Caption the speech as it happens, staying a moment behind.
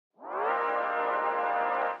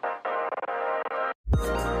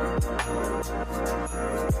Hello,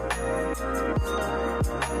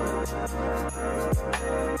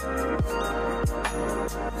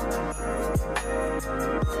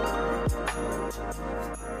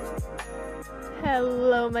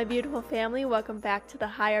 my beautiful family. Welcome back to the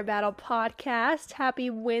Higher Battle podcast. Happy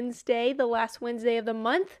Wednesday, the last Wednesday of the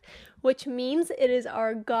month, which means it is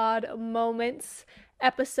our God Moments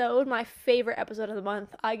episode, my favorite episode of the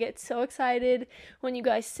month. I get so excited when you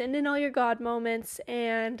guys send in all your God moments,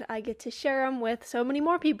 and I get to share them with so many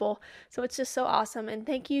more people. So it's just so awesome. And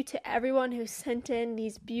thank you to everyone who sent in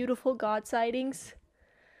these beautiful God sightings.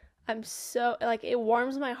 I'm so, it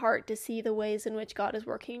warms my heart to see the ways in which God is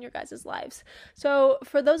working in your guys' lives. So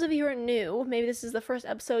for those of you who are new, maybe this is the first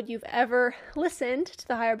episode you've ever listened to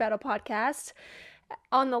the Higher Battle podcast.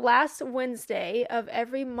 On the last Wednesday of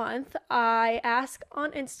every month, I ask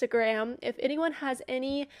on Instagram if anyone has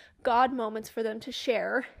any God moments for them to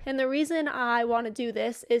share. And the reason I want to do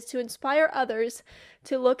this is to inspire others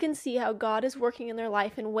to look and see how God is working in their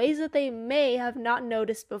life in ways that they may have not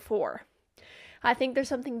noticed before. I think there's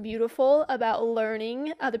something beautiful about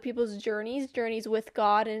learning other people's journeys with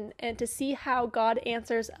God, and to see how God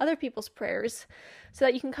answers other people's prayers so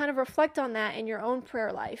that you can kind of reflect on that in your own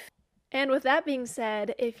prayer life. And with that being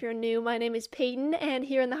said, if you're new, my name is Peyton, and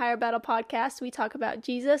here in the Higher Battle podcast, we talk about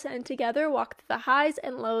Jesus and together walk through the highs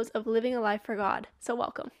and lows of living a life for God. So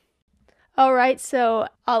welcome. All right, so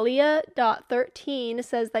Aliyah.13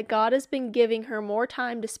 says that God has been giving her more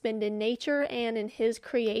time to spend in nature and in His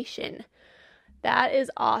creation. That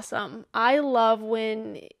is awesome. I love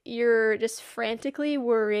when you're just frantically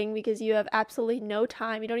worrying because you have absolutely no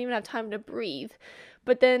time. You don't even have time to breathe.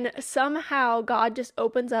 But then somehow God just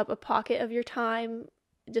opens up a pocket of your time,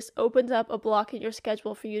 just opens up a block in your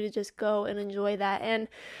schedule for you to just go and enjoy that. And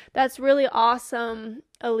that's really awesome,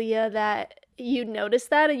 Aliyah, that you noticed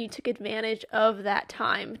that and you took advantage of that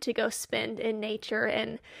time to go spend in nature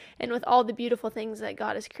and with all the beautiful things that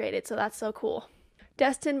God has created. So that's so cool.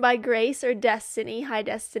 Destined by Grace, or Destiny, hi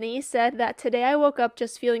Destiny, said that today I woke up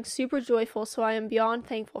just feeling super joyful, so I am beyond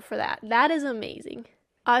thankful for that. That is amazing.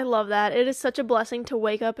 I love that. It is such a blessing to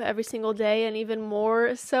wake up every single day, and even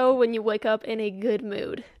more so when you wake up in a good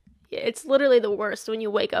mood. It's literally the worst when you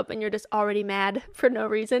wake up and you're just already mad for no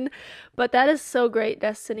reason, but that is so great,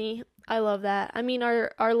 Destiny. I love that. I mean,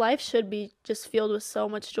 our life should be just filled with so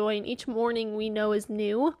much joy, and each morning we know is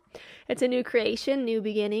new. It's a new creation, new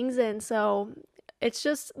beginnings, and so it's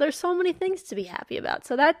just, there's so many things to be happy about.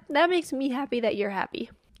 So that makes me happy that you're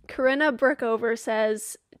happy. Corinna Brookover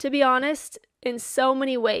says, to be honest, in so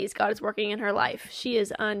many ways, God is working in her life. She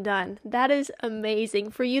is undone. That is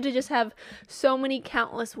amazing for you to just have so many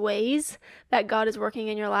countless ways that God is working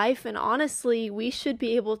in your life. And honestly, we should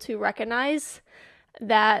be able to recognize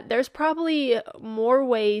that there's probably more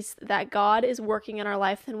ways that God is working in our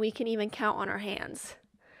life than we can even count on our hands.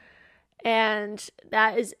 And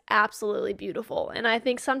that is absolutely beautiful. And I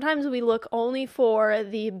think sometimes we look only for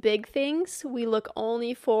the big things. We look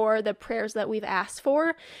only for the prayers that we've asked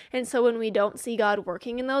for. And so when we don't see God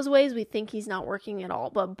working in those ways, we think He's not working at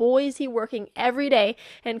all. But boy, is He working every day.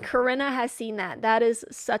 And Corinna has seen that. That is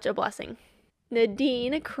such a blessing.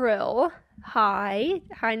 Nadine Krill, hi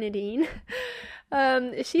Nadine.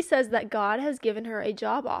 She says that God has given her a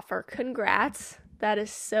job offer. Congrats. That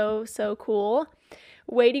is so, so cool.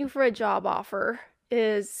 Waiting for a job offer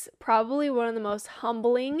is probably one of the most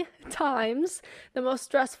humbling times, the most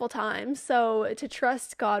stressful times. So to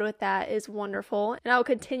trust God with that is wonderful. And I will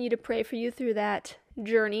continue to pray for you through that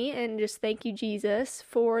journey and just thank you, Jesus,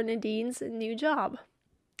 for Nadine's new job.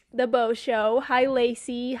 The Bo Show. Hi,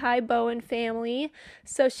 Lacey. Hi, Bo and family.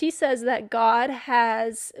 So she says that God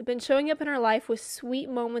has been showing up in her life with sweet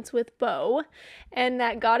moments with Bo, and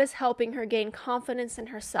that God is helping her gain confidence in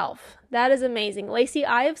herself. That is amazing. Lacey,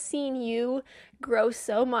 I have seen you grow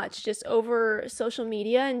so much just over social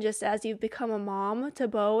media and just as you've become a mom to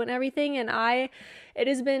Bo and everything. And it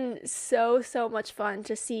has been so, so much fun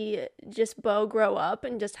to see just Bo grow up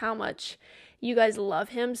and just how much you guys love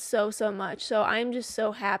him so, so much. So I'm just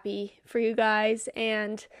so happy for you guys.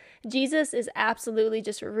 And Jesus is absolutely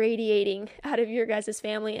just radiating out of your guys'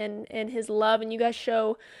 family and His love. And you guys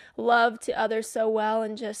show love to others so well,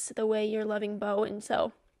 and just the way you're loving Bo.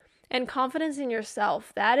 And confidence in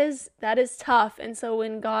yourself, that is tough. And so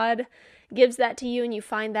when God gives that to you and you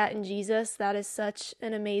find that in Jesus, that is such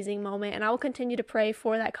an amazing moment. And I will continue to pray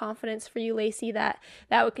for that confidence for you, Lacey, that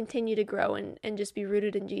would continue to grow and just be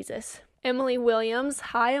rooted in Jesus. Emily Williams.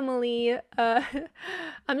 Hi, Emily.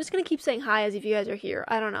 I'm just going to keep saying hi as if you guys are here.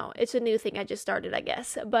 I don't know. It's a new thing I just started, I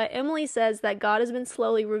guess. But Emily says that God has been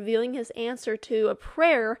slowly revealing His answer to a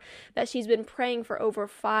prayer that she's been praying for over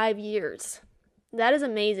 5 years. That is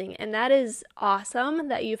amazing, and that is awesome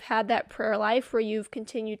that you've had that prayer life where you've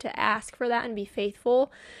continued to ask for that and be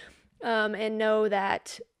faithful, and know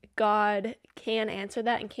that God can answer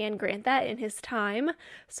that and can grant that in His time.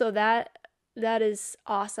 So that is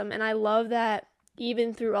awesome, and I love that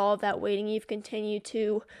even through all of that waiting, you've continued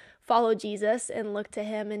to follow Jesus and look to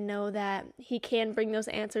Him and know that He can bring those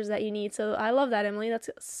answers that you need. So I love that, Emily. That's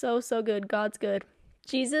so good. God's good.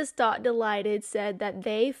 Jesus Delighted said that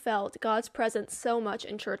they felt God's presence so much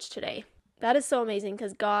in church today. That is so amazing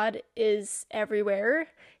because God is everywhere.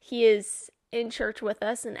 He is in church with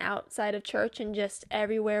us and outside of church and just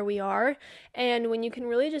everywhere we are. And when you can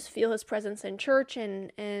really just feel His presence in church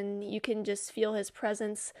and you can just feel His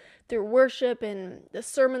presence through worship and the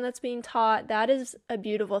sermon that's being taught, that is a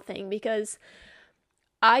beautiful thing, because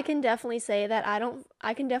I can definitely say that I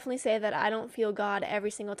don't feel God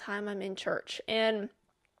every single time I'm in church. And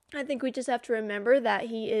I think we just have to remember that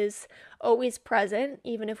He is always present.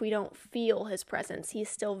 Even if we don't feel His presence, He's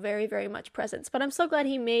still very, very much present. But I'm so glad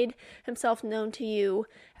He made Himself known to you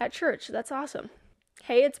at church. That's awesome.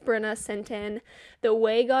 Hey, it's Brenna sent in. The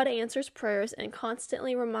way God answers prayers and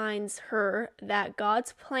constantly reminds her that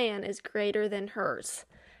God's plan is greater than hers.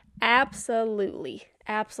 Absolutely.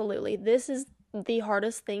 This is the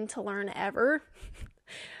hardest thing to learn ever,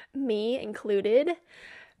 me included,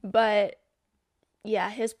 but yeah,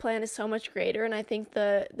 His plan is so much greater, and I think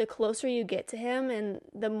the closer you get to Him and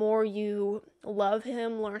the more you love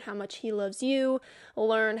Him, learn how much He loves you,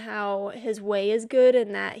 learn how His way is good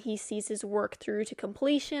and that He sees His work through to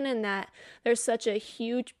completion, and that there's such a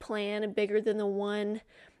huge plan bigger than the one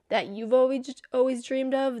that you've always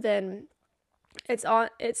dreamed of, then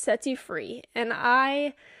it sets you free. And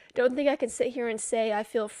I don't think I can sit here and say I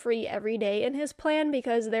feel free every day in His plan,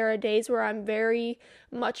 because there are days where I'm very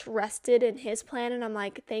much rested in His plan and I'm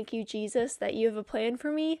like, thank you, Jesus, that you have a plan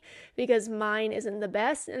for me, because mine isn't the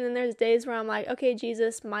best. And then there's days where I'm like, okay,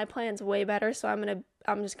 Jesus, my plan's way better, so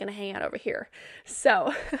I'm just gonna hang out over here.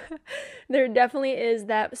 So there definitely is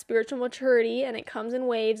that spiritual maturity, and it comes in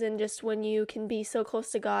waves, and just when you can be so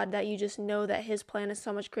close to God that you just know that His plan is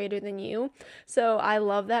so much greater than you. So I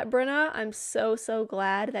love that, Brenna. I'm so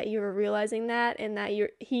glad that you're realizing that, and that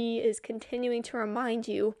He is continuing to remind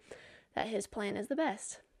you that His plan is the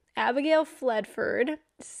best. Abigail Fledford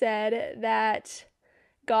said that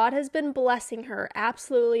God has been blessing her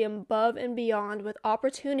absolutely above and beyond with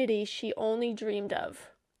opportunities she only dreamed of.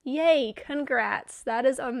 Yay, congrats. That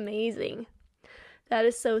is amazing. That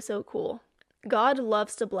is so cool. God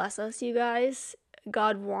loves to bless us, you guys.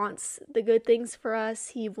 God wants the good things for us.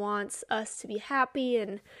 He wants us to be happy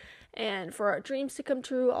and for our dreams to come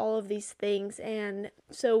true, all of these things. And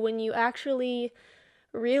so when you actually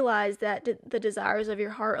realize that the desires of your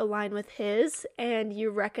heart align with His, and you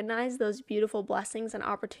recognize those beautiful blessings and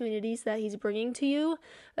opportunities that He's bringing to you,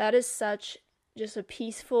 that is such just a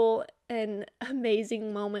peaceful and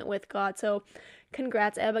amazing moment with God. So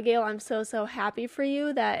congrats, Abigail. I'm so happy for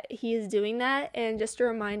you that He is doing that. And just a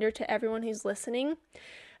reminder to everyone who's listening,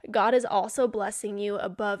 God is also blessing you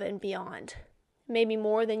above and beyond. Maybe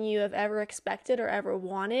more than you have ever expected or ever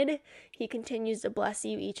wanted. He continues to bless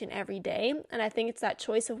you each and every day. And I think it's that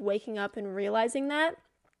choice of waking up and realizing that,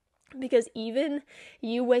 because even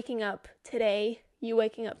you waking up today, you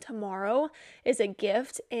waking up tomorrow is a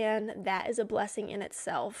gift, and that is a blessing in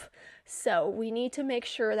itself. So we need to make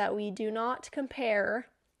sure that we do not compare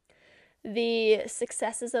the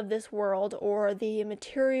successes of this world or the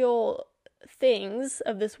material things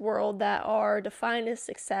of this world that are defined as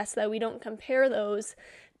success, that we don't compare those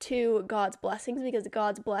to God's blessings, because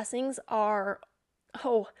God's blessings are,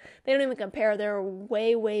 they don't even compare. They're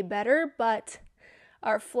way better, but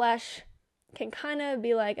our flesh can kind of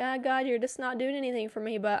be like, God, you're just not doing anything for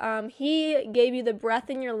me. But He gave you the breath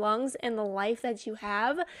in your lungs and the life that you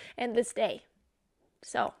have and this day.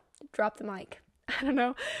 So drop the mic. I don't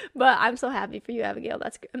know, but I'm so happy for you, Abigail.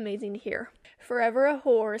 That's amazing to hear. Forever a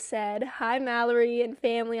Whore said, hi, Mallory and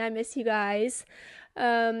family. I miss you guys.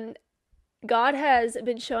 God has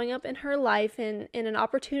been showing up in her life in an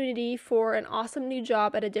opportunity for an awesome new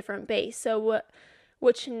job at a different base.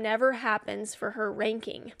 Which never happens for her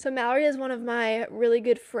ranking. So Mallory is one of my really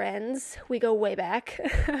good friends. We go way back,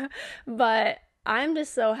 but I'm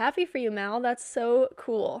just so happy for you, Mal. That's so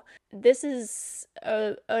cool. This is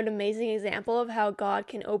an amazing example of how God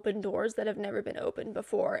can open doors that have never been opened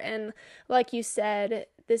before. And like you said,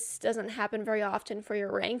 this doesn't happen very often for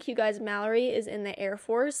your rank. You guys, Mallory is in the Air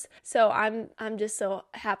Force. So I'm just so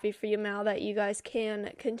happy for you, Mal, that you guys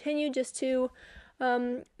can continue just to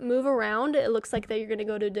move around. It looks like that you're going to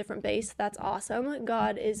go to a different base. That's awesome.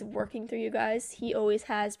 God is working through you guys. He always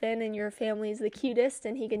has been, and your family is the cutest,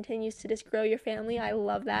 and he continues to just grow your family. I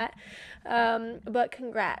love that. But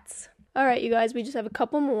congrats. All right, you guys, we just have a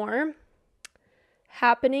couple more.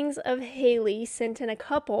 Happenings of Haley sent in a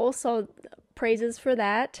couple, so praises for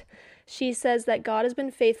that. She says that God has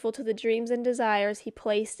been faithful to the dreams and desires he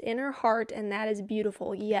placed in her heart, and that is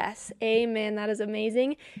beautiful. Yes, amen. That is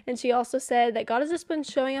amazing. And she also said that God has just been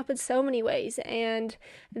showing up in so many ways, and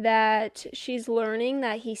that she's learning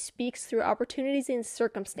that he speaks through opportunities and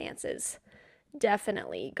circumstances.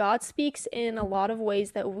 Definitely. God speaks in a lot of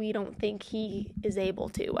ways that we don't think he is able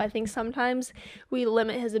to. I think sometimes we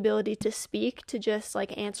limit his ability to speak to just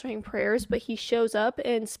like answering prayers, but he shows up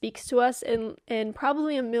and speaks to us in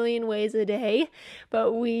probably a million ways a day,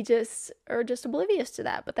 but we just are just oblivious to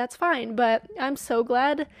that, but that's fine. But I'm so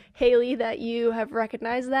glad, Haley, that you have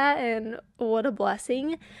recognized that, and what a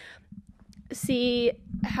blessing. See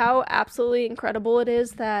how absolutely incredible it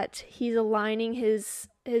is that he's aligning his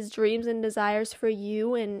dreams and desires for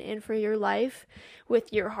you and for your life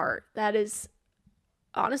with your heart. That is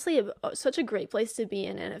honestly such a great place to be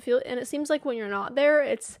in, and it seems like when you're not there,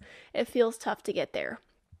 it feels tough to get there.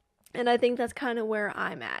 And I think that's kind of where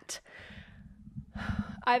I'm at.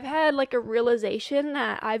 I've had like a realization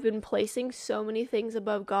that I've been placing so many things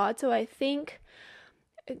above God, so I think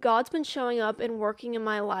God's been showing up and working in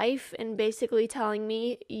my life and basically telling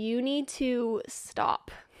me, you need to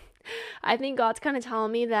stop. I think God's kind of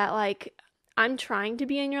telling me that, like, I'm trying to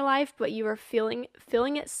be in your life, but you are filling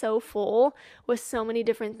it so full with so many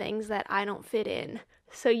different things that I don't fit in.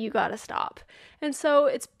 So you gotta stop. And so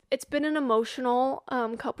it's been an emotional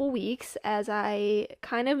couple weeks, as I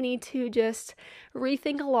kind of need to just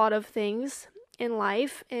rethink a lot of things in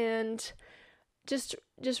life and just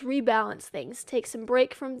rebalance things, take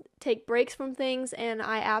breaks from things. And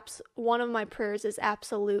one of my prayers is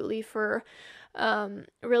absolutely for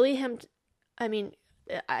really him.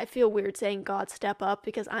 I feel weird saying God step up,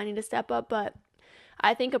 because I need to step up, but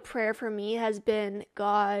I think a prayer for me has been,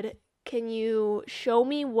 God, can you show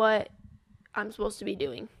me what I'm supposed to be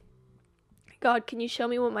doing? God, can you show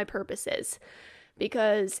me what my purpose is?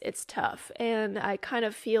 Because it's tough, and I kind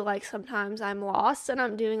of feel like sometimes I'm lost and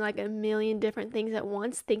I'm doing like a million different things at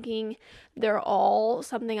once, thinking they're all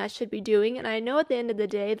something I should be doing. And I know at the end of the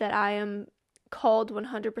day that I am called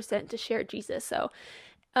 100% to share Jesus. So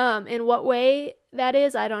in what way that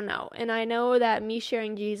is, I don't know. And I know that me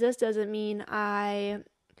sharing Jesus doesn't mean I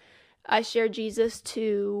share Jesus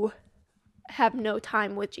to have no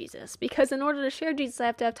time with Jesus, because in order to share Jesus, I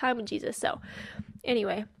have to have time with Jesus. So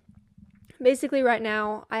anyway, basically right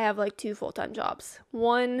now I have like 2 full-time jobs.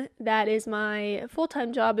 One that is my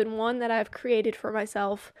full-time job, and one that I've created for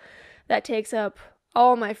myself that takes up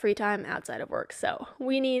all my free time outside of work. So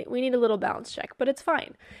we need a little balance check, but it's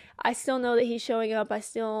fine. I still know that he's showing up.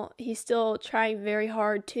 He's still trying very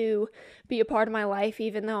hard to be a part of my life,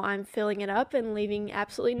 even though I'm filling it up and leaving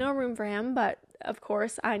absolutely no room for him. But of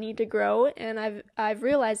course I need to grow, and I've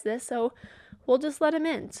realized this, so we'll just let him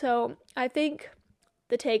in. So I think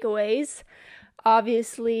the takeaways,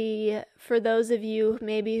 obviously, for those of you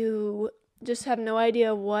maybe who just have no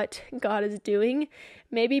idea what God is doing,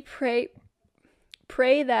 maybe pray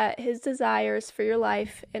that his desires for your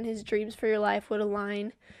life and his dreams for your life would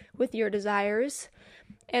align with your desires,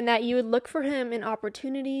 and that you would look for him in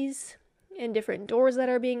opportunities, in different doors that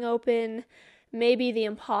are being open, maybe the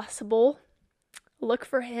impossible. Look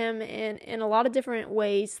for him in a lot of different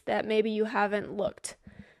ways that maybe you haven't looked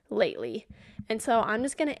lately. And so I'm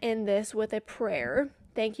just going to end this with a prayer.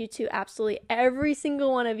 Thank you to absolutely every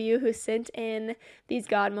single one of you who sent in these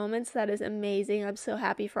God moments. That is amazing. I'm so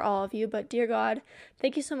happy for all of you. But dear God,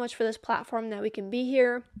 thank you so much for this platform that we can be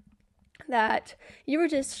here, that you were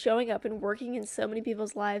just showing up and working in so many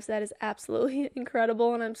people's lives. That is absolutely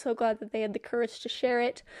incredible. And I'm so glad that they had the courage to share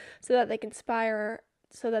it so that they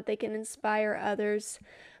can inspire others,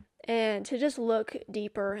 and to just look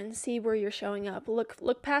deeper and see where you're showing up.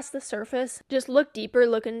 Look past the surface. Just look deeper,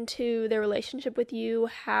 look into their relationship with you,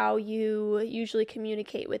 how you usually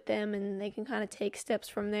communicate with them, and they can kind of take steps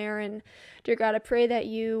from there. And dear God, I pray that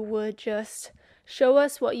you would just show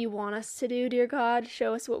us what you want us to do, dear God.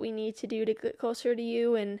 Show us what we need to do to get closer to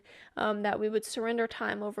you, and that we would surrender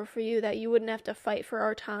time over for you, that you wouldn't have to fight for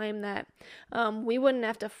our time, that we wouldn't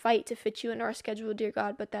have to fight to fit you into our schedule, dear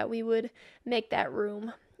God, but that we would make that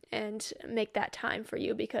room and make that time for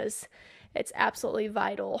you, because it's absolutely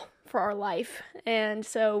vital for our life. And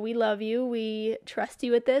so we love you. We trust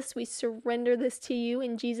you with this. We surrender this to you.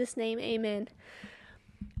 In Jesus' name, amen.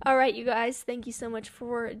 All right, you guys, thank you so much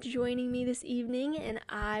for joining me this evening, and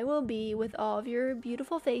I will be with all of your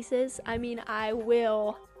beautiful faces. I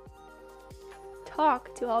will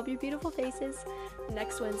talk to all of your beautiful faces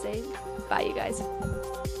next Wednesday. Bye, you guys.